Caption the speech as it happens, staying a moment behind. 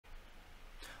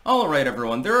All right,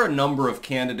 everyone. There are a number of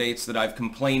candidates that I've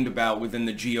complained about within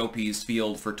the GOP's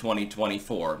field for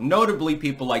 2024. Notably,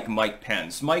 people like Mike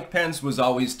Pence. Mike Pence was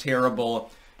always terrible.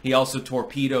 He also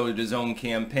torpedoed his own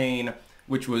campaign,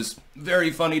 which was very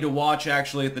funny to watch,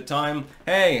 actually, at the time.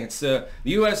 Hey, the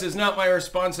U.S. is not my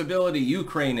responsibility.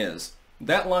 Ukraine is.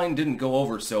 That line didn't go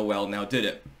over so well, now did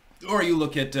it? Or you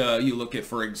look at,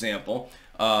 for example,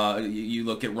 you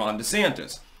look at Ron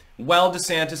DeSantis. While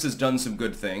DeSantis has done some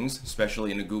good things,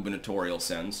 especially in a gubernatorial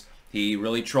sense, he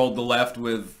really trolled the left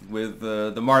with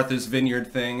the Martha's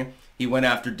Vineyard thing. He went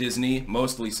after Disney,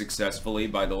 mostly successfully,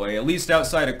 by the way, at least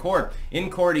outside of court. In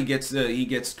court, he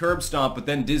gets curb stomped, but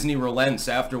then Disney relents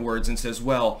afterwards and says,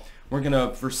 well, we're going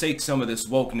to forsake some of this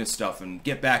wokeness stuff and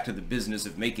get back to the business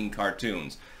of making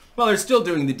cartoons. Well, they're still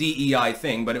doing the DEI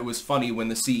thing, but it was funny when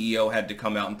the CEO had to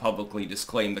come out and publicly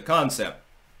disclaim the concept.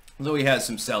 So he has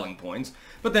some selling points,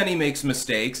 but then he makes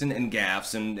mistakes and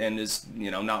gaffes and is,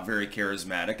 not very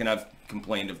charismatic, and I've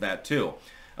complained of that too.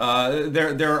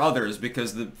 There are others,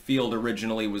 because the field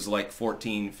originally was like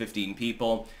 14, 15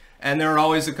 people, and there are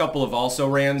always a couple of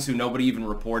also-rans who nobody even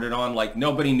reported on. Like,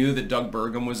 nobody knew that Doug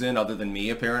Burgum was in, other than me,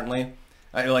 apparently.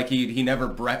 He never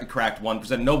cracked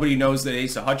 1%. Nobody knows that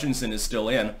Asa Hutchinson is still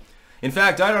in. In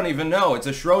fact, I don't even know. It's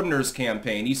a Schrodinger's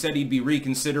campaign. He said he'd be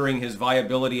reconsidering his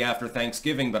viability after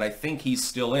Thanksgiving, but I think he's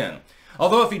still in.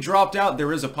 Although if he dropped out,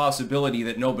 there is a possibility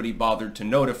that nobody bothered to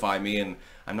notify me, and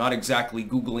I'm not exactly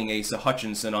Googling Asa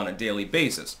Hutchinson on a daily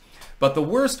basis. But the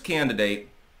worst candidate,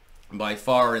 by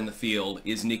far in the field,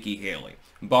 is Nikkihaley,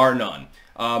 bar none.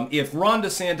 If Ron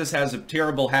DeSantis has a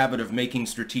terrible habit of making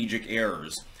strategic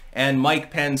errors, and Mike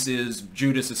Pence is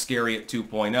Judas Iscariot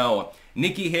 2.0,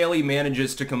 Nikkihaley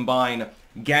manages to combine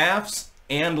gaffes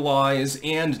and lies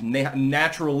and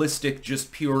naturalistic,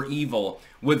 just pure evil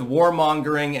with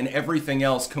warmongering and everything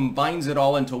else, combines it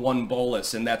all into one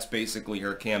bolus, and that's basically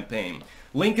her campaign.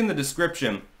 Link in the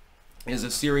description is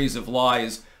a series of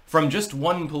lies from just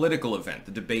one political event,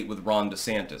 the debate with Ron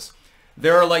DeSantis.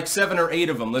 There are like 7 or 8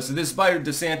 of them. Listen, this is by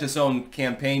DeSantis' own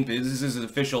campaign page. This is his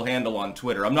official handle on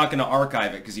Twitter. I'm not going to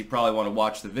archive it because you probably want to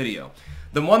watch the video.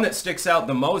 The one that sticks out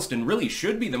the most, and really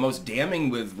should be the most damning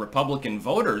with Republican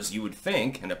voters, you would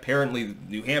think, and apparently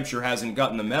New Hampshire hasn't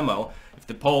gotten the memo. If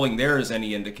the polling there is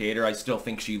any indicator, I still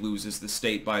think she loses the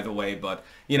state, by the way, but,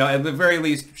 at the very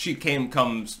least, she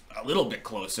comes a little bit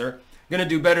closer. Going to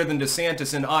do better than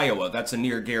DeSantis in Iowa. That's a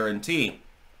near guarantee.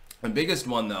 The biggest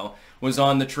one, though, was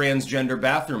on the transgender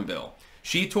bathroom bill.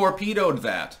 She torpedoed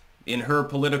that in her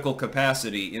political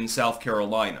capacity in South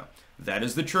Carolina. That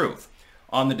is the truth.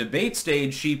 On the debate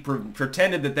stage, she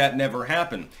pretended that never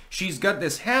happened. She's got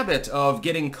this habit of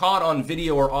getting caught on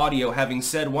video or audio having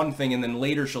said one thing, and then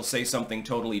later she'll say something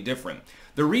totally different.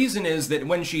 The reason is that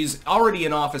when she's already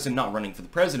in office and not running for the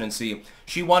presidency,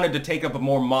 she wanted to take up a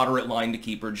more moderate line to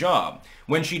keep her job.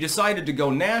 When she decided to go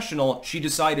national, she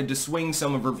decided to swing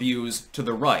some of her views to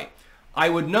the right. I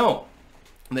would know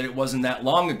that it wasn't that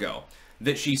long ago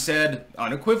that she said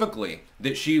unequivocally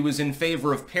that she was in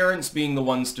favor of parents being the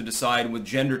ones to decide with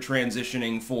gender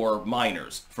transitioning for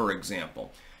minors, for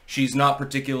example. She's not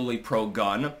particularly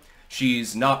pro-gun.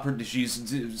 She's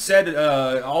said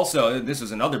also, this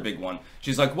is another big one,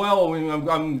 she's like, well,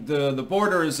 the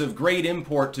border is of great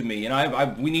import to me,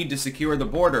 and we need to secure the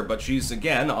border, but she's,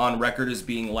 again, on record as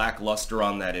being lackluster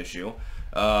on that issue.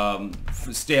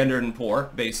 Standard and poor,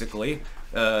 basically,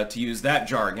 to use that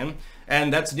jargon.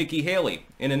 And that's Nikkihaley.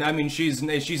 And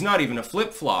she's not even a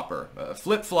flip-flopper. A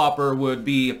flip-flopper would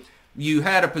be, you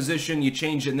had a position, you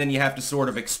changed it, and then you have to sort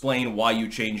of explain why you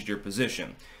changed your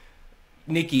position.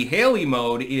 Nikkihaley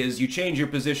mode is you change your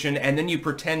position and then you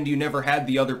pretend you never had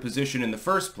the other position in the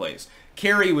first place.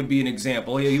 Kerry would be an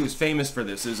example. He was famous for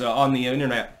this. Is on the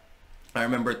internet. I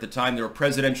remember at the time there were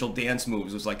presidential dance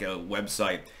moves. It was like a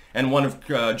website. And one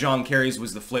of John Kerry's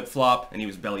was the flip-flop, and he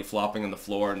was belly flopping on the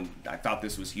floor, and I thought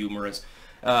this was humorous.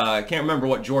 I can't remember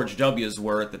what George W.'s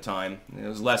were at the time. It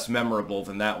was less memorable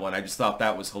than that one. I just thought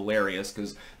that was hilarious,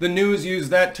 because the news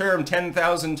used that term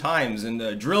 10,000 times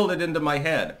and drilled it into my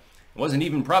head. It wasn't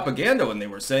even propaganda when they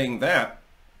were saying that.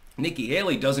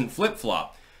 Nikkihaley doesn't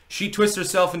flip-flop. She twists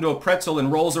herself into a pretzel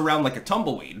and rolls around like a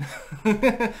tumbleweed.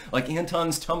 Like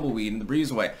Anton's tumbleweed in the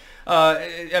breezeway.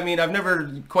 I've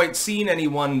never quite seen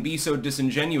anyone be so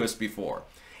disingenuous before.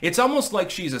 It's almost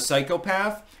like she's a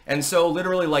psychopath, and so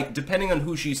literally, like, depending on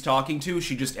who she's talking to,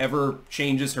 she just ever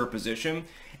changes her position,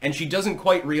 and she doesn't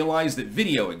quite realize that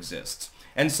video exists.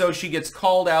 And so she gets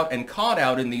called out and caught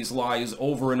out in these lies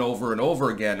over and over and over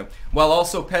again, while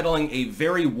also peddling a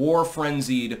very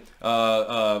war-frenzied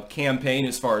campaign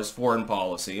as far as foreign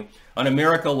policy, an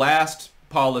America Last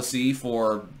policy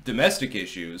for domestic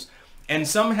issues, And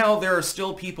somehow there are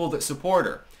still people that support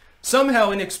her. Somehow,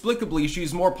 inexplicably,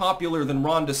 she's more popular than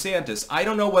Ron DeSantis. I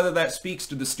don't know whether that speaks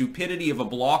to the stupidity of a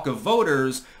block of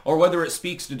voters or whether it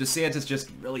speaks to DeSantis just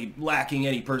really lacking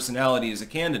any personality as a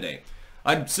candidate.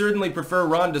 I'd certainly prefer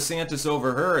Ron DeSantis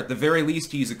over her. At the very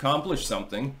least, he's accomplished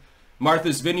something.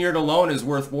 Martha's Vineyard alone is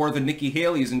worth more than Nikki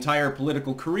Haley's entire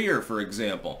political career, for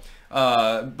example.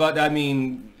 But, I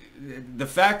mean, the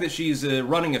fact that she's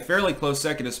running a fairly close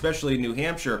second, especially in New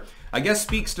Hampshire, I guess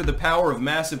speaks to the power of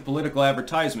massive political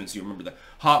advertisements. You remember the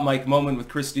hot mic moment with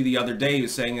Christie the other day,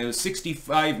 who's saying there was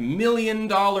 $65 million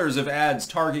of ads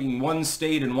targeting one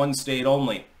state and one state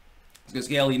only. Because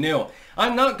Haley knew,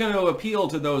 I'm not going to appeal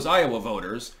to those Iowa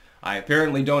voters. I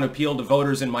apparently don't appeal to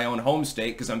voters in my own home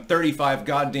state because I'm 35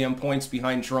 goddamn points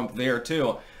behind Trump there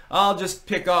too. I'll just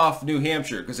pick off New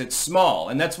Hampshire because it's small,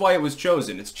 and that's why it was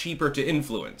chosen. It's cheaper to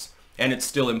influence, and it's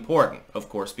still important, of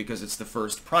course, because it's the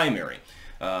first primary.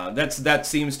 That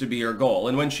seems to be her goal.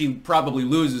 And when she probably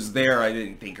loses there, I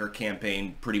didn't think her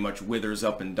campaign pretty much withers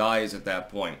up and dies at that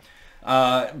point.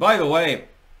 By the way,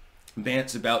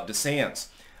 Vance about DeSantis.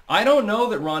 I don't know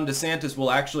that Ron DeSantis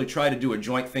will actually try to do a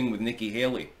joint thing with Nikki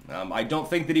Haley. I don't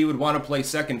think that he would want to play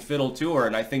second fiddle to her,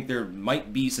 and I think there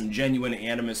might be some genuine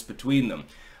animus between them.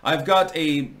 I've got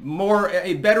a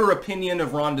better opinion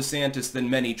of Ron DeSantis than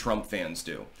many Trump fans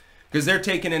do. Because they're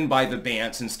taken in by the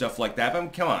bants and stuff like that.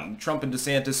 But come on, Trump and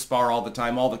DeSantis spar all the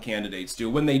time, all the candidates do.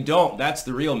 When they don't, that's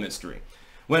the real mystery.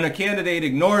 When a candidate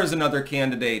ignores another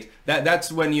candidate,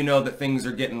 that's when you know that things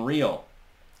are getting real.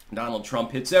 Donald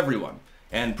Trump hits everyone,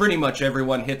 and pretty much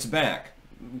everyone hits back,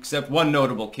 except one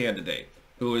notable candidate,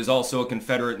 who is also a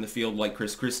Confederate in the field like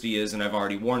Chris Christie is, and I've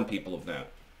already warned people of that.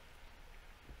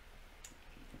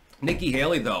 Nikki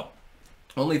Haley, though,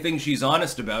 only thing she's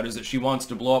honest about is that she wants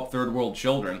to blow up third world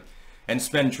children and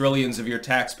spend trillions of your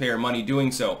taxpayer money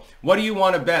doing so. What do you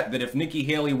want to bet that if Nikki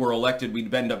Haley were elected,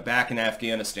 we'd end up back in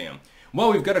Afghanistan?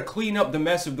 Well, we've got to clean up the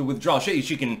mess of the withdrawal.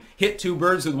 She can hit two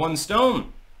birds with one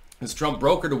stone. As Trump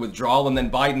brokered a withdrawal and then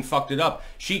Biden fucked it up,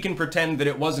 she can pretend that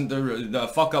it wasn't the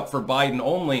fuck up for Biden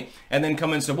only and then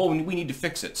come and say, well, we need to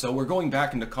fix it, so we're going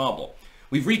back into Kabul.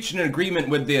 We've reached an agreement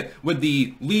with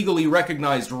the legally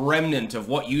recognized remnant of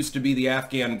what used to be the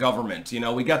Afghan government. You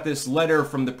know, we got this letter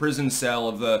from the prison cell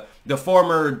of the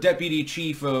former deputy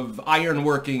chief of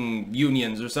ironworking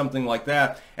unions or something like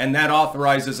that, and that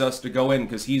authorizes us to go in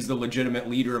because he's the legitimate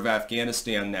leader of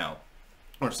Afghanistan now,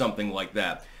 or something like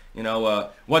that. You know,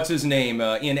 what's his name?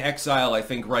 In exile, I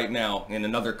think, right now in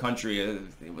another country.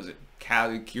 Was it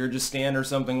Kyrgyzstan or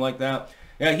something like that?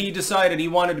 Yeah, he decided he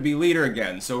wanted to be leader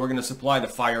again, so we're going to supply the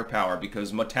firepower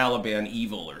because Taliban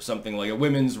evil or something like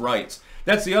women's rights.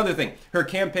 That's the other thing. Her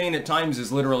campaign at times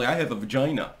is literally, I have a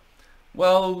vagina.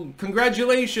 Well,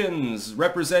 congratulations!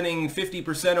 Representing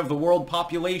 50% of the world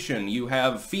population, you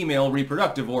have female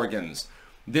reproductive organs.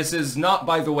 This is not,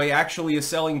 by the way, actually a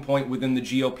selling point within the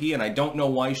GOP, and I don't know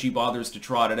why she bothers to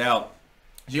trot it out.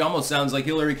 She almost sounds like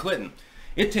Hillary Clinton.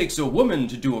 It takes a woman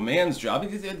to do a man's job.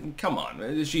 Come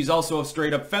on, she's also a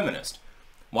straight-up feminist.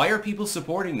 Why are people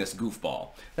supporting this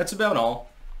goofball? That's about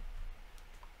all.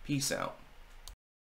 Peace out.